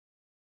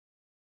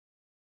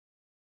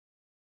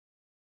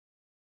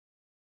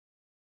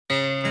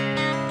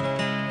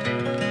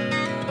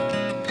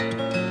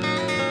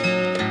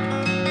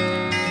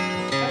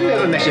You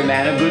ever met a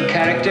man of good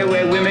character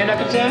where women are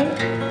concerned?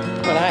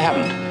 Well, I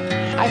haven't.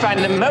 I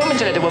find the moment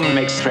that a woman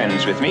makes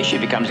friends with me, she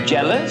becomes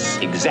jealous,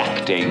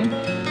 exacting,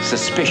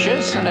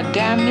 suspicious, and a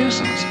damn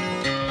nuisance.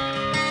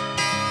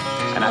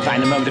 And I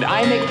find the moment that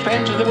I make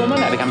friends with a woman,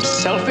 I become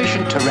selfish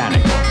and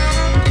tyrannical.